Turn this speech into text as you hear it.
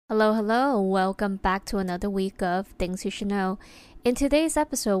Hello, hello. Welcome back to another week of Things You Should Know. In today's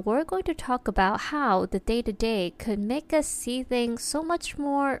episode, we're going to talk about how the day to day could make us see things so much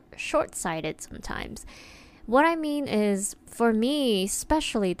more short sighted sometimes. What I mean is, for me,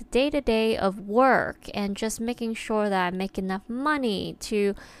 especially the day to day of work and just making sure that I make enough money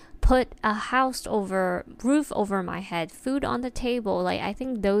to put a roof over my head, food on the table, I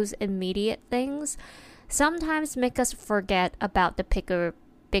think those immediate things sometimes make us forget about the bigger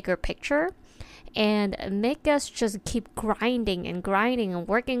picture and make us just keep grinding and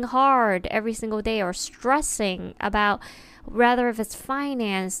working hard every single day, or stressing about rather if it's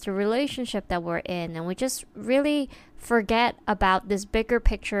finance, the relationship that we're in, and we just really forget about this bigger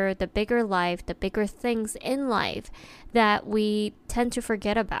picture, the bigger life, the bigger things in life that we tend to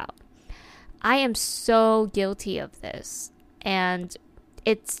forget about. I am so guilty of this, and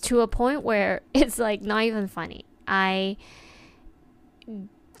it's to a point where it's not even funny.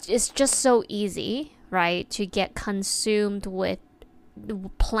 It's just so easy, right, to get consumed with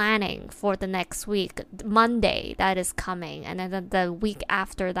planning for the next week, Monday that is coming, and then the week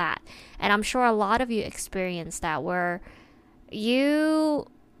after that. And I'm sure a lot of you experience that, where you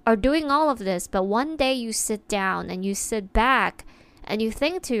are doing all of this, but one day you sit down and you sit back and you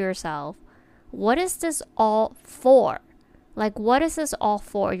think to yourself, what is this all for? What is this all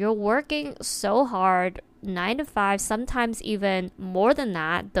for? You're working so hard, 9 to 5, sometimes even more than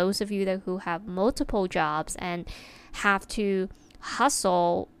that. Those of you who have multiple jobs and have to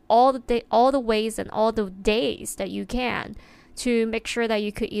hustle all the ways and all the days that you can to make sure that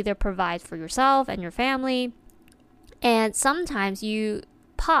you could either provide for yourself and your family. And sometimes you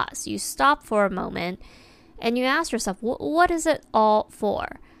pause, you stop for a moment, and you ask yourself, what is it all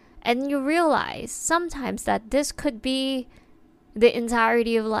for? And you realize sometimes that this could be the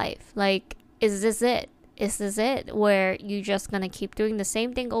entirety of life. Is this it? Is this it? Where you're just gonna keep doing the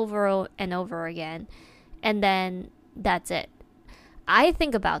same thing over and over again, and then that's it. I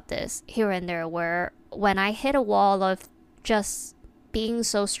think about this here and there, where when I hit a wall of just being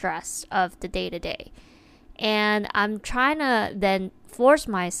so stressed of the day to day, and I'm trying to then force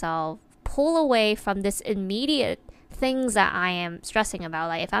myself, pull away from this immediate things that I am stressing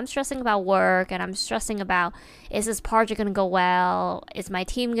about. If I'm stressing about work and I'm stressing about, is this project gonna go well? Is my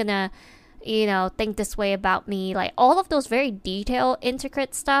team gonna, think this way about me? All of those very detailed,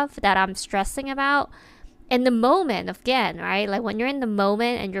 intricate stuff that I'm stressing about in the moment, again, right? When you're in the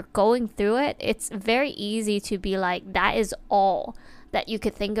moment and you're going through it, it's very easy to be that is all that you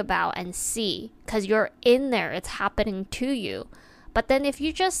could think about and see, because you're in there, it's happening to you. But then if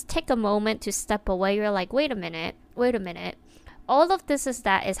you just take a moment to step away, you're like, wait a minute. All of this is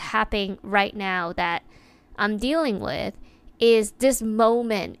happening right now that I'm dealing with is this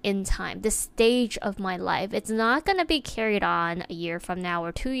moment in time, this stage of my life. It's not going to be carried on a year from now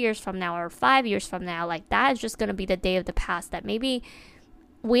or 2 years from now or 5 years from now. That is just going to be the day of the past that maybe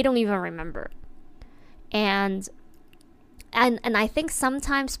we don't even remember. And I think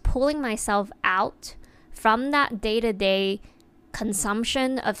sometimes pulling myself out from that day-to-day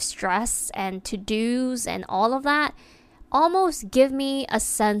consumption of stress and to-dos and all of that almost give me a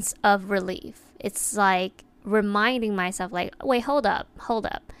sense of relief. It's reminding myself, wait, hold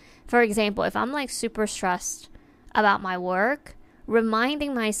up. For example, if I'm super stressed about my work,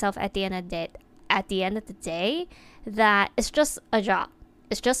 reminding myself at the end of the day that it's just a job.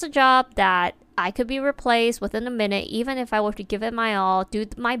 It's just a job that I could be replaced within a minute, even if I were to give it my all, do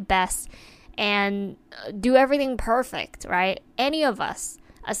my best, and do everything perfect, right? Any of us,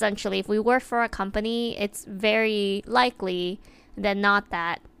 essentially, if we work for a company, it's very likely that not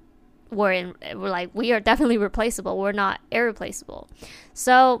that we are definitely replaceable. We're not irreplaceable.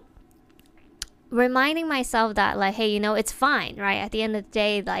 So reminding myself that hey, it's fine, right? At the end of the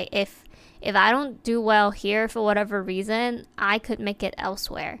day, if I don't do well here for whatever reason, I could make it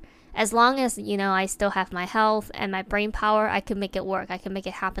elsewhere. As long as, I still have my health and my brain power, I can make it work. I can make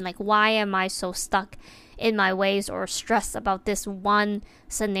it happen. Why am I so stuck in my ways or stressed about this one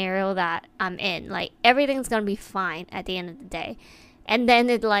scenario that I'm in? Everything's going to be fine at the end of the day. And then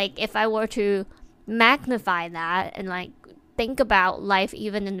if I were to magnify that and think about life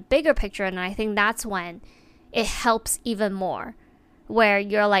even in the bigger picture, and I think that's when it helps even more. Where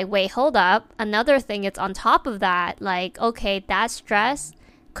you're wait, hold up. Another thing is on top of that, okay, that stress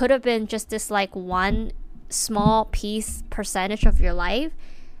could have been just this one small percentage of your life,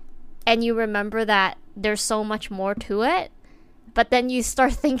 and you remember that there's so much more to it. But then you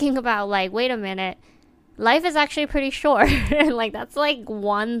start thinking about wait a minute, life is actually pretty short. That's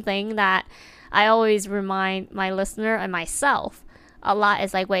one thing that I always remind my listener and myself a lot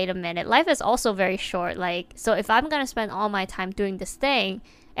is wait a minute, life is also very short. So if I'm gonna spend all my time doing this thing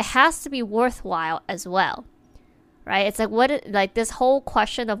it has to be worthwhile as well, right? It's like this whole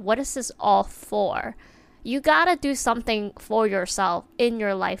question of what is this all for? You gotta do something for yourself in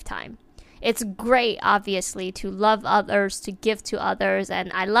your lifetime. It's great, obviously, to love others, to give to others,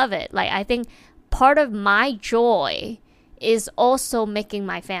 and I love it. Like, I think part of my joy is also making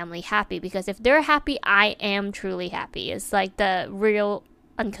my family happy, because if they're happy, I am truly happy. It's like the real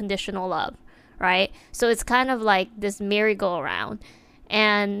unconditional love, right? So it's kind of like this merry-go-round.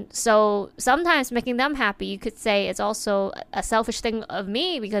 And so sometimes making them happy, you could say it's also a selfish thing of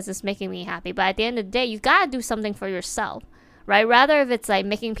me because it's making me happy. But at the end of the day, you gotta do something for yourself, right? Rather if it's like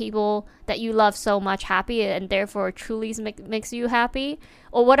making people that you love so much happy and therefore truly makes you happy,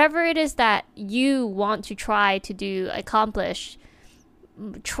 or whatever it is that you want to try to do, accomplish,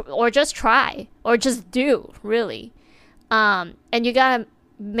 or just try, or just do, really. And you gotta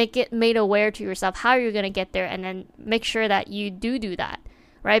make it made aware to yourself how you're gonna get there, and then make sure that you do that,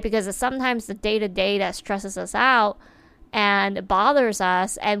 right? Because sometimes the day-to-day that stresses us out and bothers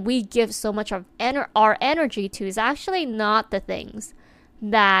us, and we give so much of our energy to, is actually not the things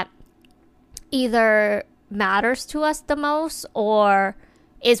that either matters to us the most or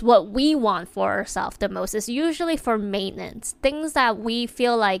is what we want for ourselves the most. It's usually for maintenance, things that we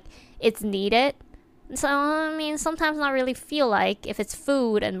feel like it's needed. So, I mean, sometimes not really feel like, if it's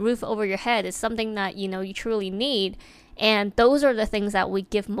food and roof over your head is something that, you know, you truly need. And those are the things that we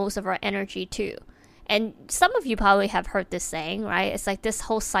give most of our energy to. And some of you probably have heard this saying, right? It's like this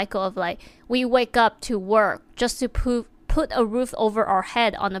whole cycle of like, we wake up to work just to put a roof over our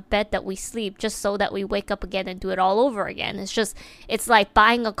head on a bed that we sleep, just so that we wake up again and do it all over again. It's like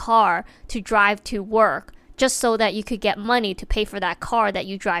buying a car to drive to work just so that you could get money to pay for that car that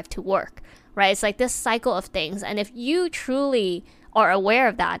you drive to work, right? It's like this cycle of things. And if you truly are aware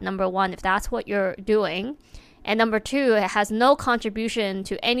of that, number one, if that's what you're doing, and number two, it has no contribution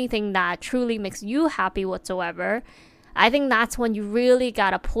to anything that truly makes you happy whatsoever, I think that's when you really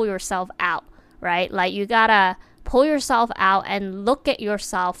gotta pull yourself out, right? Like, you gotta pull yourself out and look at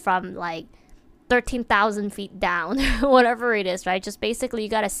yourself from like 13,000 feet down, whatever it is, right? Just basically, you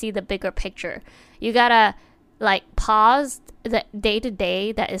gotta see the bigger picture. You gotta like pause the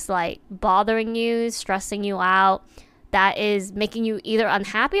day-to-day that is like bothering you, stressing you out, that is making you either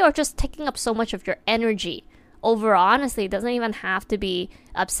unhappy or just taking up so much of your energy. Overall, honestly, it doesn't even have to be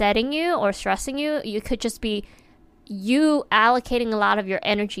upsetting you or stressing you. You could just be you allocating a lot of your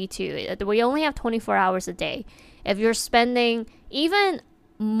energy to it. We only have 24 hours a day. If you're spending even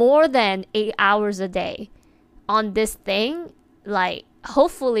more than 8 hours a day on this thing, like,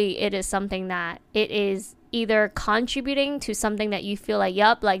 hopefully it is something that it is either contributing to something that you feel like,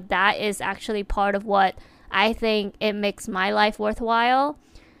 yup, like that is actually part of what I think it makes my life worthwhile,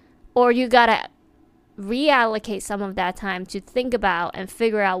 or you gotta reallocate some of that time to think about and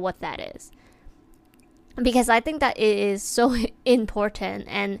figure out what that is. Because I think that it is so important,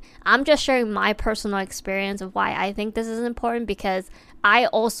 and I'm just sharing my personal experience of why I think this is important, because I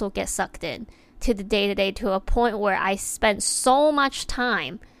also get sucked in to the day-to-day to a point where I spend so much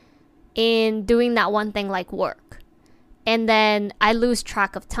time in doing that one thing like work, and then I lose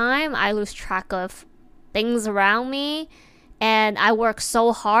track of time, I lose track of things around me, and I work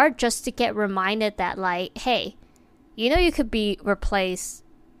so hard just to get reminded that, like, hey, you know, you could be replaced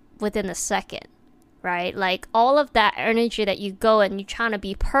within a second, right? Like, all of that energy that you go and you're trying to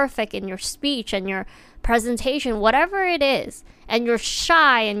be perfect in your speech and your presentation, whatever it is, and you're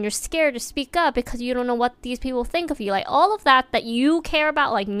shy and you're scared to speak up because you don't know what these people think of you, like all of that you care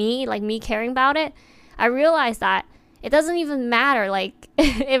about, like me caring about it, I realize that it doesn't even matter. Like,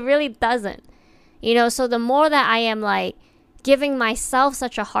 it really doesn't, you know. So the more that I am like giving myself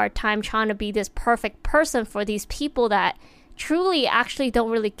such a hard time trying to be this perfect person for these people that truly actually don't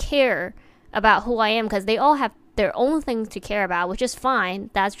really care about who I am, because they all have their own things to care about, which is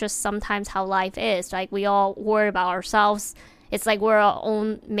fine. That's just sometimes how life is. Like, we all worry about ourselves. It's like we're our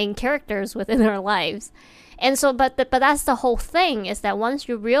own main characters within our lives. And so, but that's the whole thing, is that once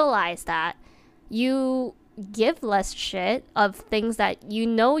you realize that, you give less shit of things that you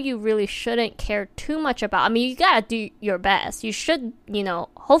know you really shouldn't care too much about. I mean, you gotta do your best. You should, you know,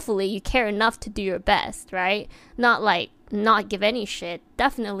 hopefully you care enough to do your best, right? Not like not give any shit.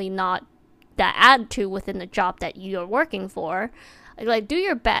 Definitely not that attitude within the job that you're working for. Like, do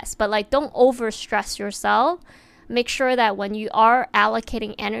your best, but like, don't over stress yourself. Make sure that when you are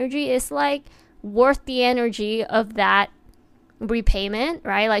allocating energy, it's like worth the energy of that repayment,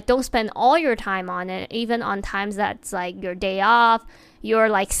 right? Like, don't spend all your time on it, even on times that's like your day off, you're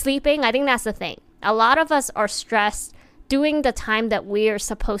like sleeping. I think that's the thing. A lot of us are stressed during the time that we are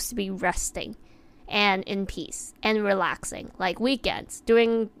supposed to be resting. and in peace and relaxing, like weekends,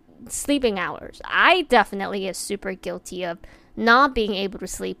 during sleeping hours. I definitely is super guilty of not being able to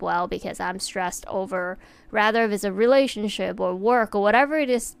sleep well because I'm stressed over, rather if it's a relationship or work or whatever it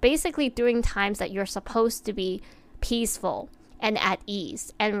is, basically during times that you're supposed to be peaceful and at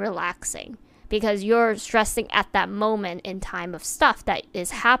ease and relaxing, because you're stressing at that moment in time of stuff that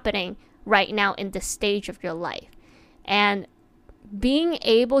is happening right now in this stage of your life. And being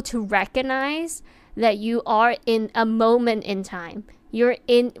able to recognize that you are in a moment in time, you're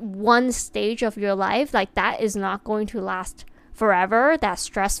in one stage of your life, like that is not going to last forever, that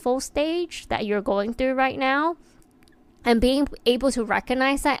stressful stage that you're going through right now. And being able to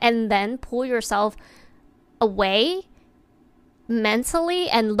recognize that and then pull yourself away mentally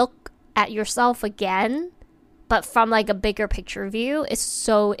and look at yourself again, but from like a bigger picture view, is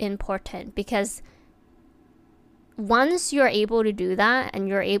so important. Because once you're able to do that and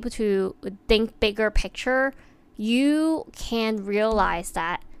you're able to think bigger picture, you can realize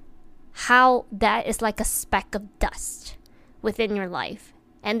that how that is like a speck of dust within your life.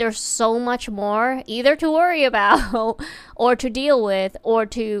 And there's so much more either to worry about or to deal with or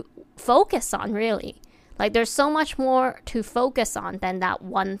to focus on, really. Like there's so much more to focus on than that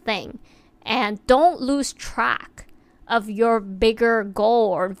one thing. And don't lose track of your bigger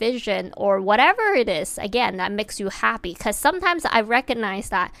goal or vision or whatever it is, again, that makes you happy. Because sometimes I recognize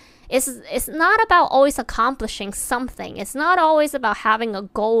that it's not about always accomplishing something. It's not always about having a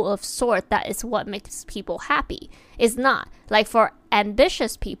goal of sort that is what makes people happy. It's not. Like for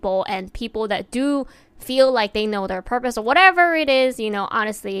ambitious people and people that do feel like they know their purpose or whatever it is,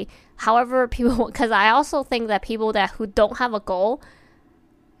 honestly, however people, because I also think that people who don't have a goal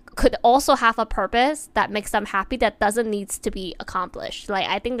could also have a purpose that makes them happy that doesn't needs to be accomplished. Like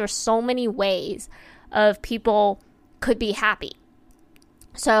I think there's so many ways of people could be happy.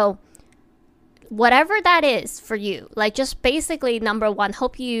 So whatever that is for you, like just basically number one,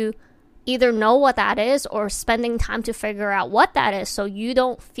 hope you either know what that is or spending time to figure out what that is so you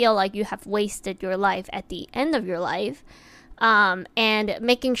don't feel like you have wasted your life at the end of your life. And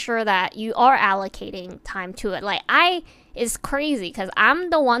making sure that you are allocating time to it. Like it's crazy because I'm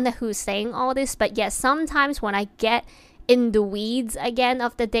the one who's saying all this, but yet sometimes when I get in the weeds again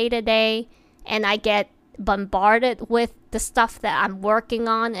of the day-to-day and I get bombarded with the stuff that I'm working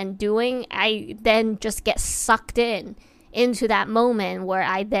on and doing, I then just get sucked into that moment where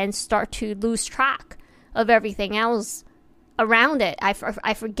I then start to lose track of everything else around it. I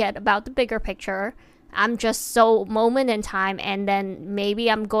forget about the bigger picture. I'm just so moment in time, and then maybe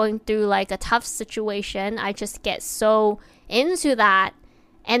I'm going through like a tough situation. I just get so into that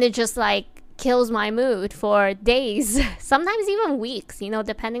and it just like kills my mood for days, sometimes even weeks,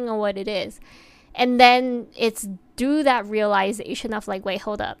 depending on what it is. And then it's do that realization of like, wait,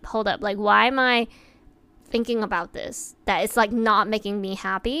 hold up. Like, why am I thinking about this? That it's like not making me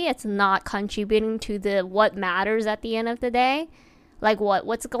happy. It's not contributing to what matters at the end of the day. Like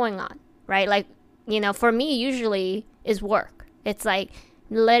what's going on, right? Like, for me, usually is work. It's like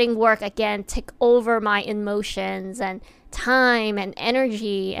letting work again take over my emotions and time and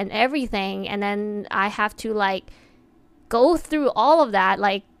energy and everything. And then I have to like go through all of that,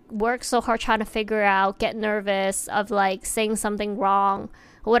 like work so hard trying to figure out, get nervous of like saying something wrong,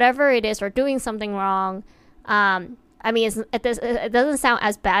 whatever it is, or doing something wrong. I mean, it doesn't sound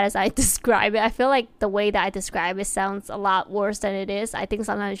as bad as I describe it. I feel like the way that I describe it sounds a lot worse than it is. I think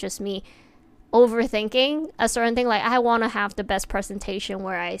sometimes it's just me overthinking a certain thing. Like I want to have the best presentation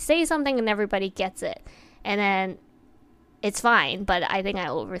where I say something and everybody gets it, and then it's fine, but I think I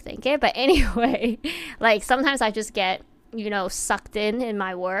overthink it. But anyway, like sometimes I just get sucked in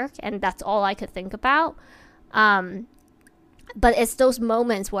my work and that's all I could think about. But it's those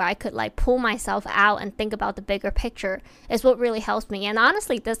moments where I could like pull myself out and think about the bigger picture is what really helps me. And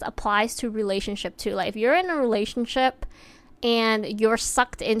honestly, this applies to relationship too. Like if you're in a relationship and you're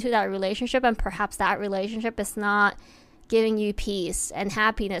sucked into that relationship and perhaps that relationship is not giving you peace and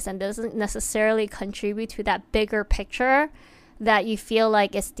happiness and doesn't necessarily contribute to that bigger picture that you feel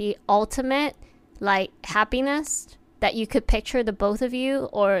like is the ultimate like happiness that you could picture the both of you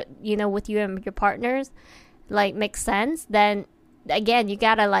or with you and your partners like makes sense, then again you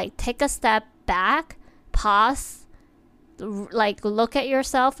gotta like take a step back, pause, like look at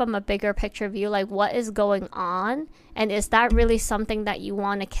yourself from a bigger picture view, like what is going on, and is that really something that you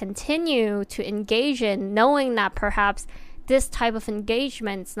want to continue to engage in, knowing that perhaps this type of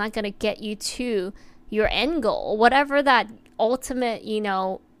engagement is not going to get you to your end goal, whatever that ultimate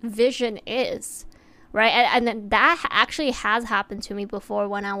vision is, right? And that actually has happened to me before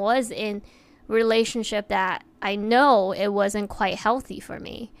when I was in relationship that I know it wasn't quite healthy for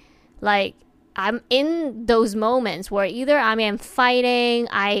me. Like I'm in those moments where either I am fighting,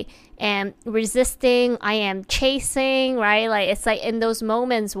 I am resisting, I am chasing, right? Like it's like in those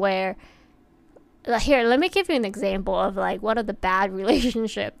moments where, like, here, let me give you an example of like one of the bad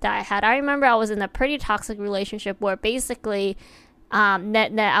relationship that I had. I remember I was in a pretty toxic relationship where basically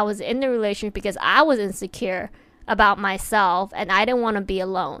that I was in the relationship because I was insecure about myself and I didn't want to be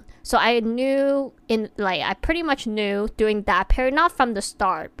alone. So I knew I pretty much knew during that period, not from the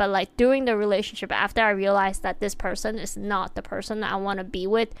start, but like during the relationship, after I realized that this person is not the person that I want to be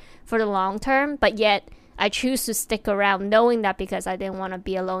with for the long term, but yet I choose to stick around knowing that because I didn't want to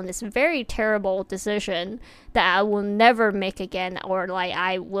be alone. It's a very terrible decision that I will never make again, or like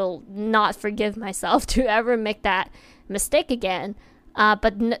I will not forgive myself to ever make that mistake again.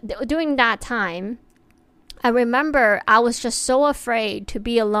 But during that time, I remember I was just so afraid to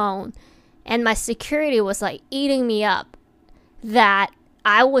be alone, and my security was like eating me up, that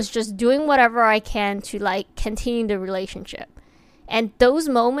I was just doing whatever I can to like continue the relationship. And those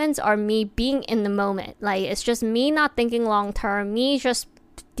moments are me being in the moment. Like it's just me not thinking long term, me just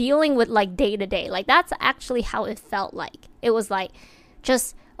dealing with like day to day. Like that's actually how it felt like. It was like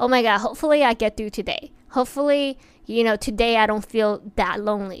just, oh my God, hopefully I get through today. Hopefully, today I don't feel that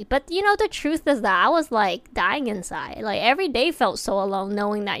lonely. But, the truth is that I was like dying inside. Like every day felt so alone,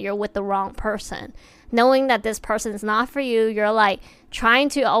 knowing that you're with the wrong person, knowing that this person is not for you. You're like trying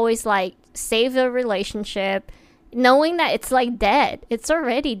to always like save the relationship, knowing that it's like dead. It's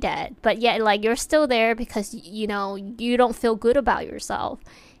already dead. But yet like you're still there because, you don't feel good about yourself.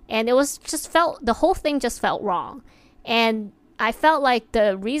 And it was just the whole thing just felt wrong. And I felt like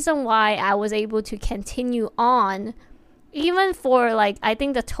the reason why I was able to continue on, even for like, I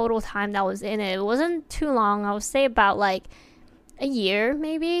think the total time that I was in it wasn't too long. I would say about like a year,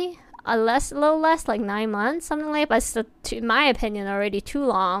 maybe a little less, like 9 months, something like that. But still, in my opinion, already too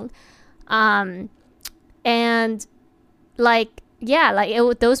long. And like, yeah,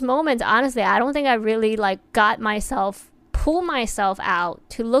 like those moments, honestly, I don't think I really like pull myself out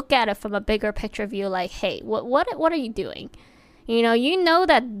to look at it from a bigger picture view. Like, hey, what are you doing? You know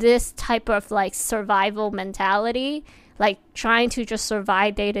that this type of like survival mentality, like trying to just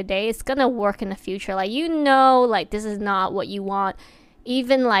survive day to day, it's gonna work in the future. Like, like this is not what you want.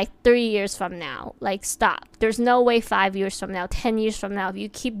 Even like 3 years from now, like stop. There's no way 5 years from now, 10 years from now, if you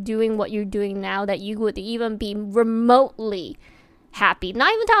keep doing what you're doing now, that you would even be remotely happy.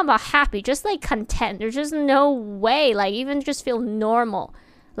 Not even talking about happy, just like content. There's just no way, like even just feel normal.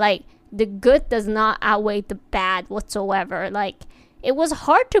 Like the good does not outweigh the bad whatsoever. Like it was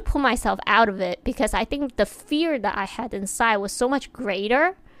hard to pull myself out of it because I think the fear that I had inside was so much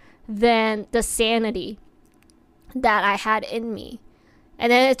greater than the sanity that I had in me.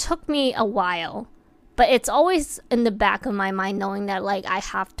 And then it took me a while, but it's always in the back of my mind knowing that like I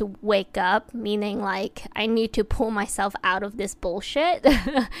have to wake up, meaning like I need to pull myself out of this bullshit.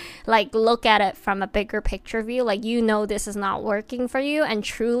 Like look at it from a bigger picture view, like this is not working for you, and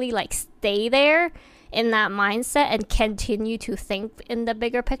truly like stay there in that mindset and continue to think in the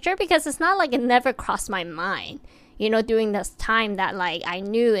bigger picture, because it's not like it never crossed my mind. During this time that like I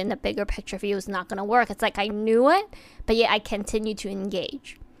knew in the bigger picture view was not going to work. It's like I knew it, but yet I continue to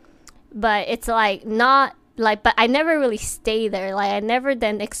engage. But it's like not like, but I never really stay there. Like I never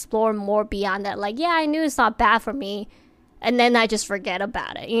then explore more beyond that. Like, yeah, I knew it's not bad for me, and then I just forget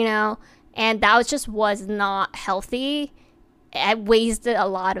about it, and that was not healthy. I wasted a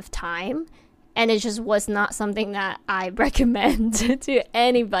lot of time, and it just was not something that I recommend to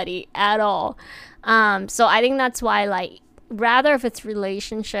anybody at all. So I think that's why, like, rather if it's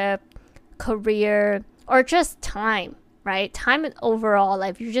relationship, career, or just time, right? Time overall,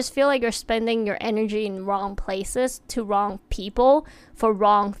 like, if you just feel like you're spending your energy in wrong places, to wrong people, for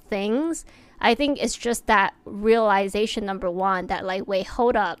wrong things, I think it's just that realization, number one, that like, wait,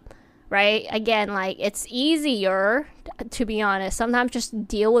 hold up, right? Again, like, it's easier, to be honest, sometimes just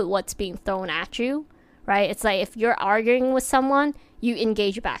deal with what's being thrown at you, right? It's like if you're arguing with someone, you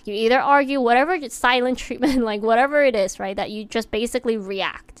engage back. You either argue, whatever, silent treatment, like whatever it is, right? That you just basically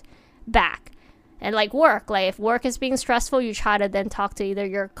react back. And like work, like if work is being stressful, you try to then talk to either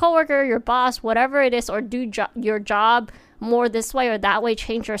your coworker, your boss, whatever it is, or do your job more this way or that way,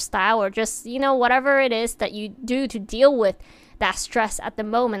 change your style, or just, whatever it is that you do to deal with that stress at the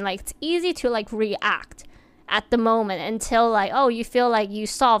moment. Like it's easy to like react at the moment until like, oh, you feel like you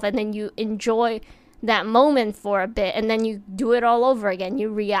solve, and then you enjoy that moment for a bit, and then you do it all over again.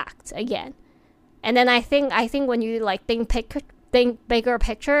 You react again. And then I think when you like think bigger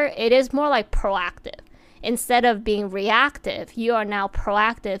picture, it is more like proactive. Instead of being reactive, you are now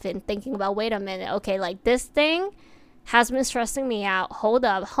proactive in thinking about, wait a minute, okay, like this thing, has been stressing me out. Hold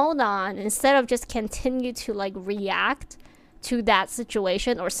up, hold on. Instead of just continue to like react to that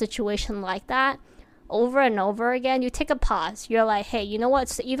situation or situation like that over and over again, you take a pause. You're like, hey, you know what?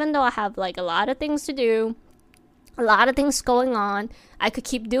 So even though I have like a lot of things to do, a lot of things going on, I could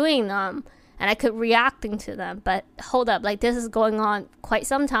keep doing them and I could reacting to them. But hold up, like this is going on quite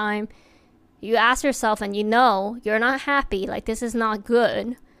some time. You ask yourself and you know you're not happy, like this is not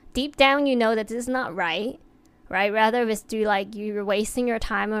good. Deep down you know that this is not right? Rather if it's do like you're wasting your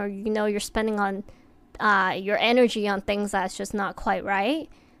time, or you know you're spending on your energy on things that's just not quite right,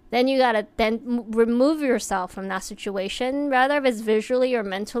 then you gotta then remove yourself from that situation, rather if it's visually or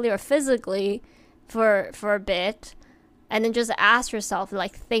mentally or physically for a bit, and then just ask yourself,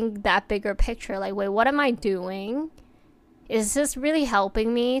 like think that bigger picture, like wait, what am I doing? Is this really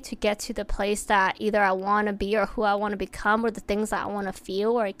helping me to get to the place that either I want to be or who I want to become, or the things that I want to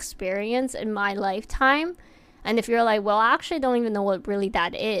feel or experience in my lifetime? And if you're like, well, I actually don't even know what really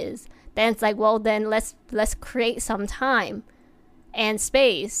that is, then it's like, well, then let's create some time and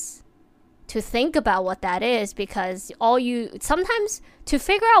space to think about what that is, because sometimes to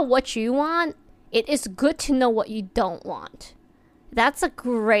figure out what you want, it is good to know what you don't want. That's a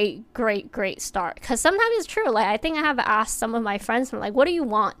great start. Because sometimes it's true. Like, I think I have asked some of my friends, like, what do you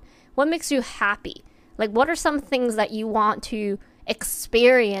want? What makes you happy? Like, what are some things that you want to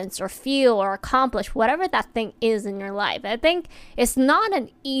experience or feel or accomplish, whatever that thing is in your life? I think it's not an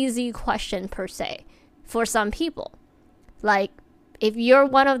easy question per se for some people. Like, if you're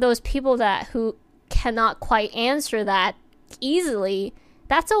one of those people who cannot quite answer that easily,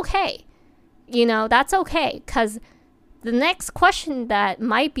 that's okay. You know, that's okay, because the next question that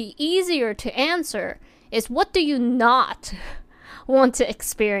might be easier to answer is, what do you not want to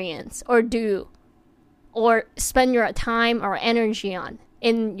experience or do or spend your time or energy on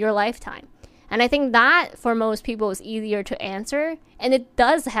in your lifetime? And I think that for most people is easier to answer, and it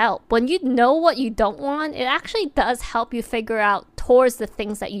does help. When you know what you don't want, it actually does help you figure out towards the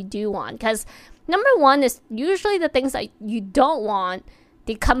things that you do want. Because number one is usually the things that you don't want,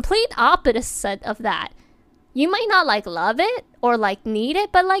 the complete opposite of that. You might not like love it or like need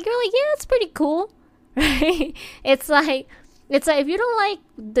it, but like you're like, yeah, it's pretty cool, right? It's like if you don't like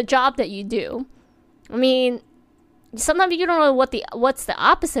the job that you do, I mean, sometimes you don't know what's the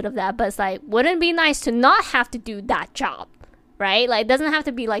opposite of that, but it's like, wouldn't it be nice to not have to do that job, right? Like, it doesn't have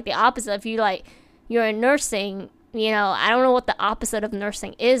to be like the opposite. If you're in nursing, you know, I don't know what the opposite of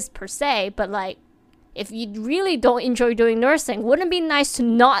nursing is per se, but like, if you really don't enjoy doing nursing, wouldn't it be nice to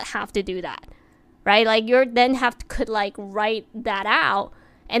not have to do that? Right? Like, you're then could like write that out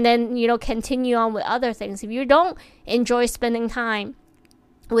and then, you know, continue on with other things. If you don't enjoy spending time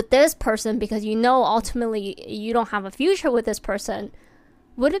with this person because you know ultimately you don't have a future with this person,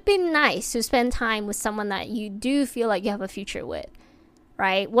 would it be nice to spend time with someone that you do feel like you have a future with?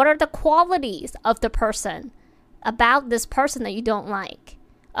 Right? What are the qualities of the person about this person that you don't like?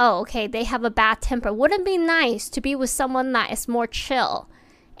 Oh, okay, they have a bad temper. Wouldn't it be nice to be with someone that is more chill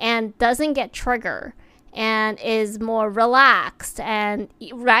and doesn't get triggered and is more relaxed? And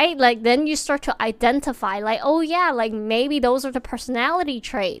right, like, then you start to identify, like, oh yeah, like maybe those are the personality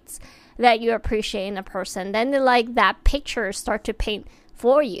traits that you appreciate in a person. Then like that picture start to paint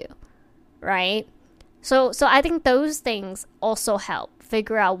for you, right? So I think those things also help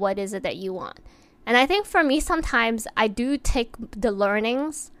figure out what is it that you want. And I think for me, sometimes I do take the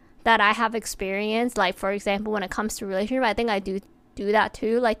learnings that I have experienced, like for example, when it comes to relationship, I think I do that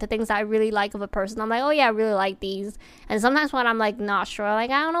too. Like the things I really like of a person, I'm like, oh yeah, I really like these. And sometimes when I'm like not sure, like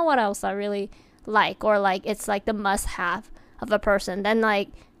I don't know what else I really like, or like it's like the must have of a person, then like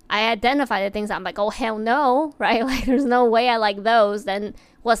I identify the things I'm like, oh hell no, right? Like there's no way I like those. Then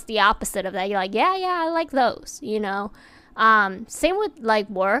what's the opposite of that? You're like, yeah, I like those, you know. Same with like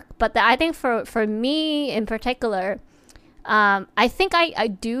work, but I think for me in particular, I think I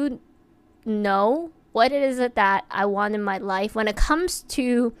do know what it is that I want in my life when it comes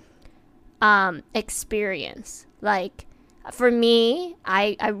to experience. Like for me,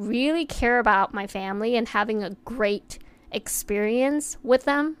 I really care about my family and having a great experience with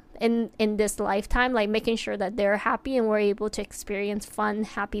them in this lifetime, like making sure that they're happy and we're able to experience fun,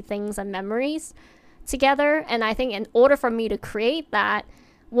 happy things and memories together. And I think in order for me to create that,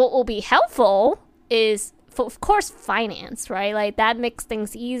 what will be helpful is, of course, finance, right? Like that makes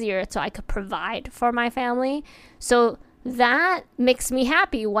things easier so I could provide for my family. So that makes me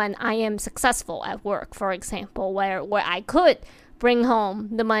happy when I am successful at work, for example, where I could bring home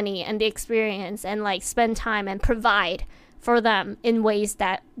the money and the experience and like spend time and provide for them in ways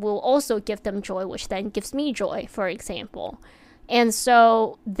that will also give them joy, which then gives me joy, for example. And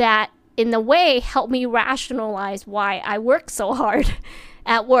so that in a way help me rationalize why I work so hard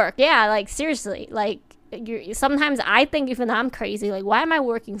at work. Yeah, like seriously, like sometimes I think even I'm crazy, like why am I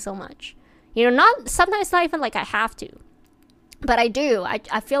working so much? You know, sometimes not even like I have to, but I do.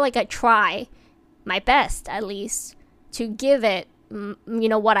 I feel like I try my best, at least, to give it,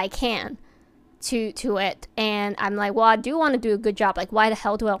 what I can to it. And I'm like, well, I do want to do a good job. Like, why the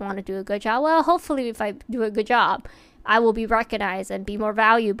hell do I want to do a good job? Well, hopefully if I do a good job, I will be recognized and be more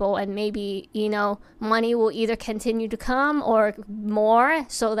valuable, and maybe, money will either continue to come or more,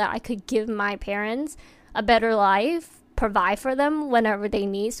 so that I could give my parents a better life, provide for them whenever they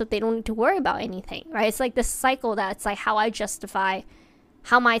need, so they don't need to worry about anything, right? It's like this cycle that's like how I justify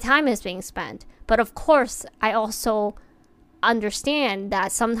how my time is being spent. But of course, I also understand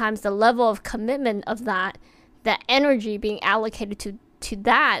that sometimes the level of commitment of that energy being allocated to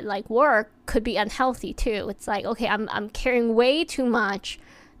that, like work, could be unhealthy too. It's like, okay, I'm carrying way too much.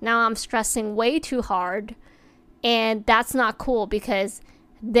 Now I'm stressing way too hard. And that's not cool, because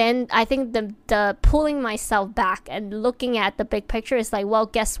then I think the pulling myself back and looking at the big picture is like, well,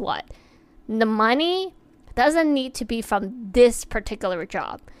 guess what? The money doesn't need to be from this particular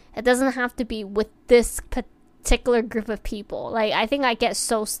job. It doesn't have to be with this particular group of people. Like, I think I get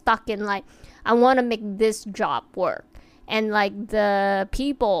so stuck in like, I want to make this job work, and like the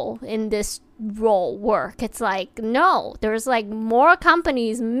people in this role work. It's like, no, there's like more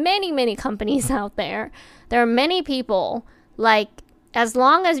companies, many companies out there. There are many people. Like, as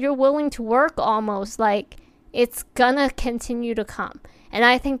long as you're willing to work, almost, like, it's gonna continue to come. And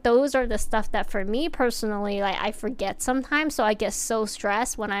I think those are the stuff that, for me personally, like, I forget sometimes. So I get so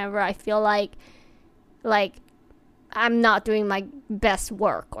stressed whenever I feel like I'm not doing my best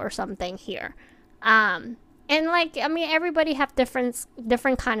work or something here. And like, I mean, everybody have different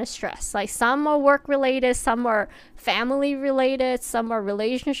kind of stress. Like, some are work related, some are family related, some are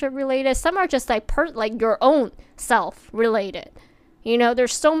relationship related, some are just like your own self related.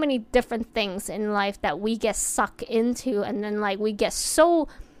 There's so many different things in life that we get sucked into, and then like we get so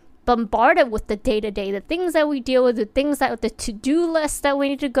bombarded with the day-to-day, the things that we deal with, the to-do list that we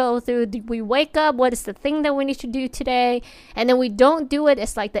need to go through. We wake up, what is the thing that we need to do today? And then we don't do it.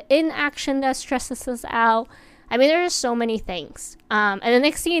 It's like the inaction that stresses us out. I mean, there's so many things. And the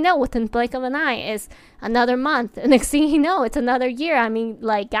next thing you know, within the blink of an eye, is another month. The next thing you know, it's another year. I mean,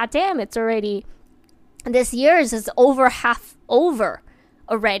 like, goddamn, it's already, this year is over half over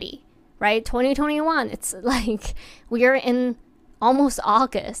already, right? 2021, it's like we're in almost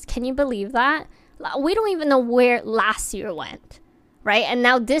August. Can you believe that? We don't even know where last year went, right? And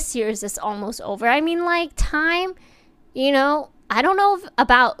now this year is almost over. I mean, like, time, I don't know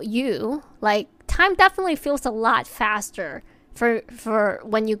about you, like, time definitely feels a lot faster for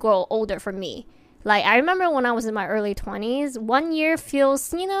when you grow older, for me. Like, I remember when I was in my early 20s, 1 year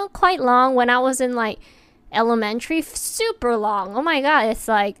feels, quite long. When I was in like elementary, super long. Oh my god, it's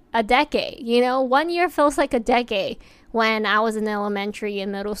like a decade. 1 year feels like a decade when I was in elementary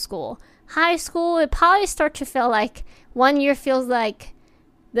and middle school. High school, it probably start to feel like 1 year feels like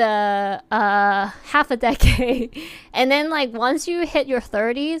the half a decade. And then like once you hit your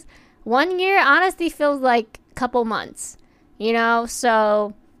 30s, 1 year honestly feels like a couple months.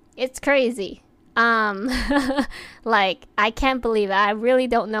 So it's crazy. Like, I can't believe it. I really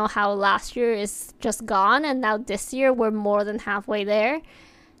don't know how last year is just gone, and now this year we're more than halfway there.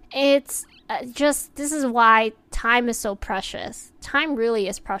 It's this is why time is so precious. Time really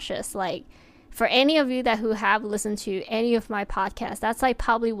is precious. Like, for any of you who have listened to any of my podcasts, that's like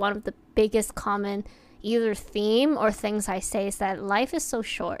probably one of the biggest common either theme or things I say, is that life is so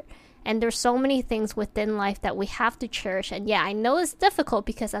short. And there's so many things within life that we have to cherish. And yeah, I know it's difficult,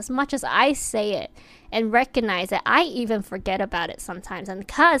 because as much as I say it and recognize it, I even forget about it sometimes. And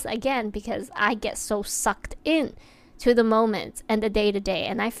because I get so sucked in to the moments and the day-to-day,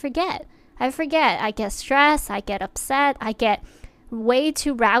 and I forget. I get stressed, I get upset, I get way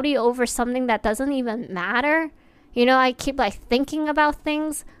too rowdy over something that doesn't even matter. I keep like thinking about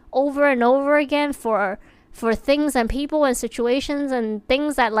things over and over again for things and people and situations and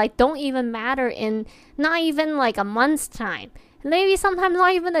things that like don't even matter in not even like a month's time, maybe sometimes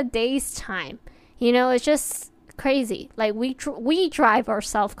not even a day's time. It's just crazy. Like, we drive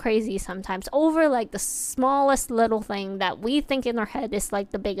ourselves crazy sometimes over like the smallest little thing that we think in our head is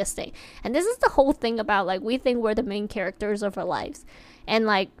like the biggest thing. And this is the whole thing about, like, we think we're the main characters of our lives, and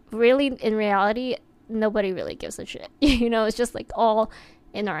like really in reality nobody really gives a shit. It's just like all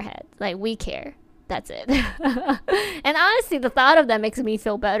in our head. Like, we care. That's it. And honestly, the thought of that makes me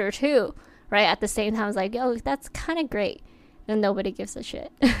feel better too, right? At the same time, it's like, oh, that's kind of great. and nobody gives a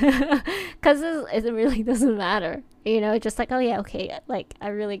shit. Because it really doesn't matter. Just like, oh yeah, okay, like I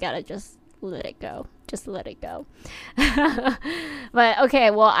really gotta just let it go. Just let it go. But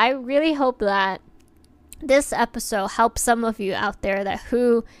okay, well, I really hope that this episode helps some of you out there that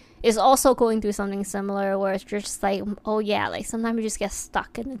who is also going through something similar, where it's just like, oh yeah, like sometimes you just get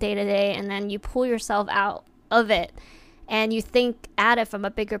stuck in the day-to-day, and then you pull yourself out of it and you think at it from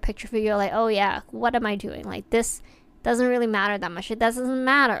a bigger picture view. You're like, oh yeah, what am I doing? Like, this doesn't really matter that much. It doesn't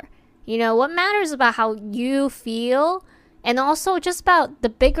matter. What matters is about how you feel, and also just about the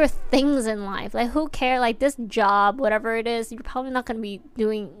bigger things in life. Like, who cares? Like, this job, whatever it is, you're probably not going to be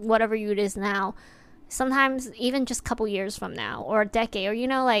doing whatever it is now. Sometimes even just a couple years from now, or a decade,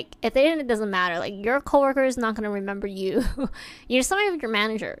 or like at the end, it doesn't matter. Like, your coworker is not going to remember you. Somebody with your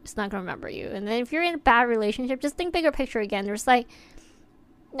manager is not going to remember you. And then if you're in a bad relationship, just think bigger picture again. There's like,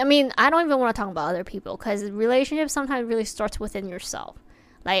 I don't even want to talk about other people, because relationships sometimes really starts within yourself.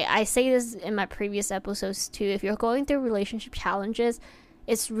 Like, I say this in my previous episodes too. If you're going through relationship challenges,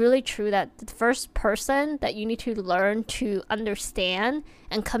 it's really true that the first person that you need to learn to understand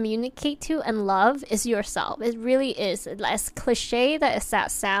and communicate to and love is yourself. It really is. As cliche that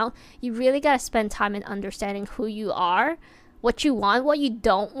that sound, you really got to spend time in understanding who you are, what you want, what you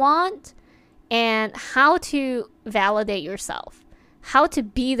don't want, and how to validate yourself, how to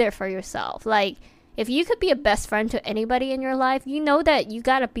be there for yourself. Like, if you could be a best friend to anybody in your life, you know that you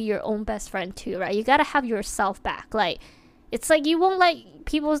got to be your own best friend too, right? You got to have yourself back. Like, it's like you won't let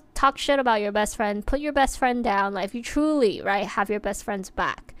people talk shit about your best friend. Put your best friend down. Like, if you truly, right, have your best friend's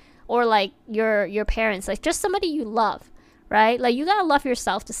back. Or like your parents, like just somebody you love, right? Like, you gotta love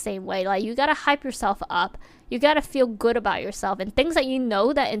yourself the same way. Like, you gotta hype yourself up. You gotta feel good about yourself. And things that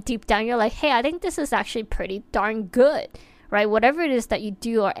that in deep down you're like, hey, I think this is actually pretty darn good, right? Whatever it is that you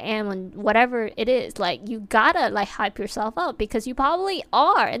do or am, and whatever it is, like, you gotta like hype yourself up, because you probably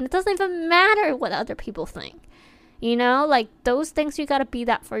are. And it doesn't even matter what other people think. Like, those things, you gotta be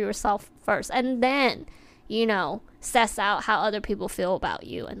that for yourself first, and then suss out how other people feel about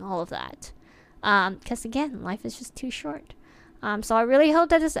you and all of that, because again, life is just too short. So I really hope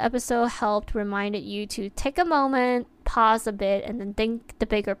that this episode helped reminded you to take a moment, pause a bit, and then think the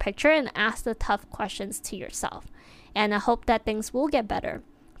bigger picture and ask the tough questions to yourself. And I hope that things will get better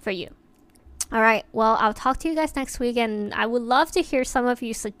for you. All right, well, I'll talk to you guys next week, and I would love to hear some of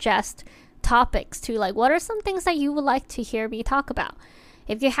you suggest topics too. Like, what are some things that you would like to hear me talk about?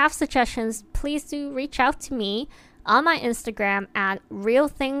 If you have suggestions, please do reach out to me on my Instagram at Real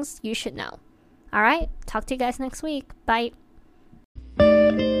Things You Should Know. All right, talk to you guys next week. Bye.